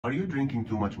Are you drinking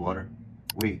too much water?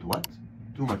 Wait, what?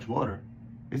 Too much water?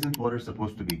 Isn't water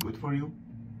supposed to be good for you?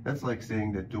 That's like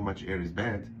saying that too much air is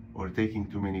bad or taking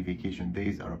too many vacation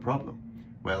days are a problem.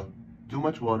 Well, too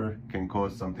much water can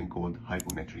cause something called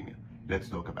hyponatremia. Let's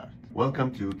talk about it. Welcome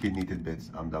to Kidney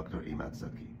Tidbits. I'm Dr. Imad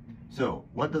Sadki. So,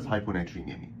 what does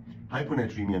hyponatremia mean?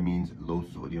 Hyponatremia means low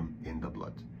sodium in the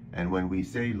blood. And when we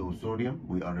say low sodium,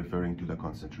 we are referring to the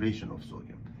concentration of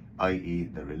sodium, i.e.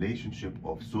 the relationship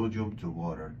of sodium to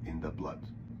water in the blood.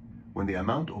 When the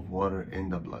amount of water in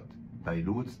the blood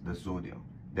dilutes the sodium,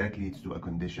 that leads to a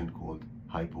condition called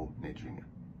hyponatremia.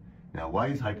 Now, why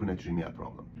is hyponatremia a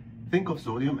problem? Think of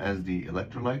sodium as the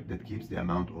electrolyte that keeps the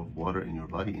amount of water in your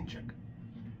body in check.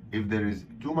 If there is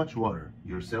too much water,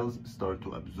 your cells start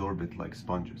to absorb it like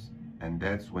sponges, and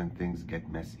that's when things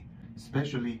get messy,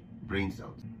 especially brain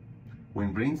cells.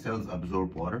 When brain cells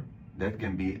absorb water, that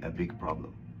can be a big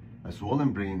problem. A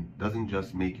swollen brain doesn't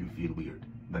just make you feel weird,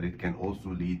 but it can also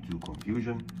lead to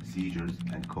confusion, seizures,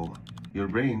 and coma. Your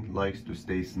brain likes to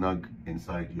stay snug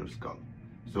inside your skull.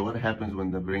 So what happens when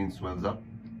the brain swells up?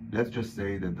 Let's just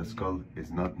say that the skull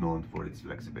is not known for its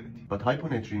flexibility. But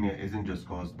hyponatremia isn't just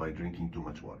caused by drinking too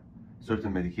much water.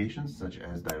 Certain medications such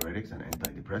as diuretics and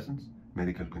antidepressants,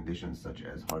 medical conditions such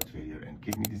as heart failure and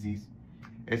kidney disease,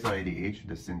 SIADH,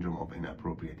 the syndrome of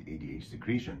inappropriate ADH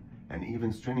secretion, and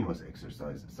even strenuous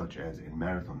exercise such as in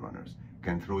marathon runners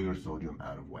can throw your sodium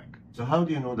out of whack. So how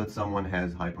do you know that someone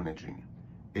has hyponatremia?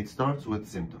 It starts with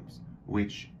symptoms,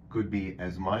 which could be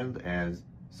as mild as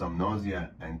some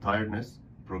nausea and tiredness,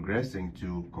 progressing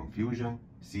to confusion,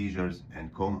 seizures,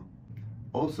 and coma.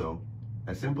 Also,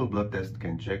 a simple blood test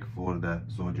can check for the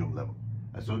sodium level.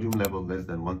 A sodium level less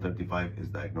than 135 is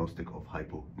diagnostic of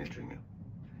hyponatremia.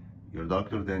 Your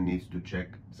doctor then needs to check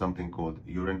something called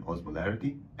urine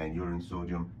osmolarity and urine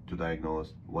sodium to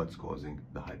diagnose what's causing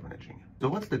the hyponatremia. So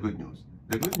what's the good news?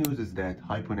 The good news is that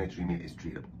hyponatremia is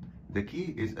treatable. The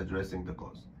key is addressing the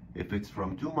cause. If it's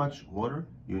from too much water,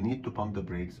 you need to pump the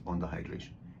brakes on the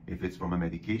hydration. If it's from a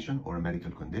medication or a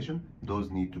medical condition, those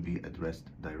need to be addressed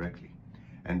directly.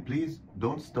 And please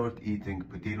don't start eating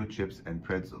potato chips and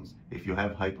pretzels if you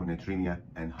have hyponatremia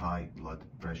and high blood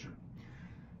pressure.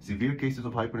 Severe cases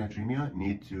of hyponatremia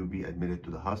need to be admitted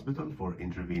to the hospital for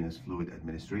intravenous fluid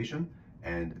administration,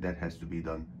 and that has to be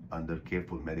done under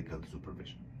careful medical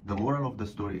supervision. The moral of the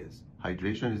story is,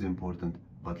 hydration is important,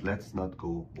 but let's not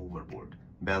go overboard.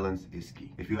 Balance is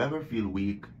key. If you ever feel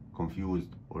weak,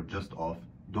 confused, or just off,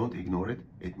 don't ignore it.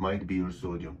 It might be your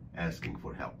sodium asking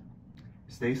for help.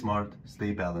 Stay smart,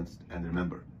 stay balanced, and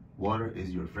remember, water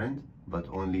is your friend, but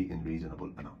only in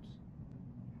reasonable amounts.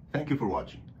 Thank you for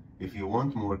watching. If you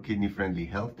want more kidney-friendly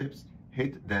health tips,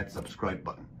 hit that subscribe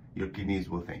button. Your kidneys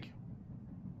will thank you.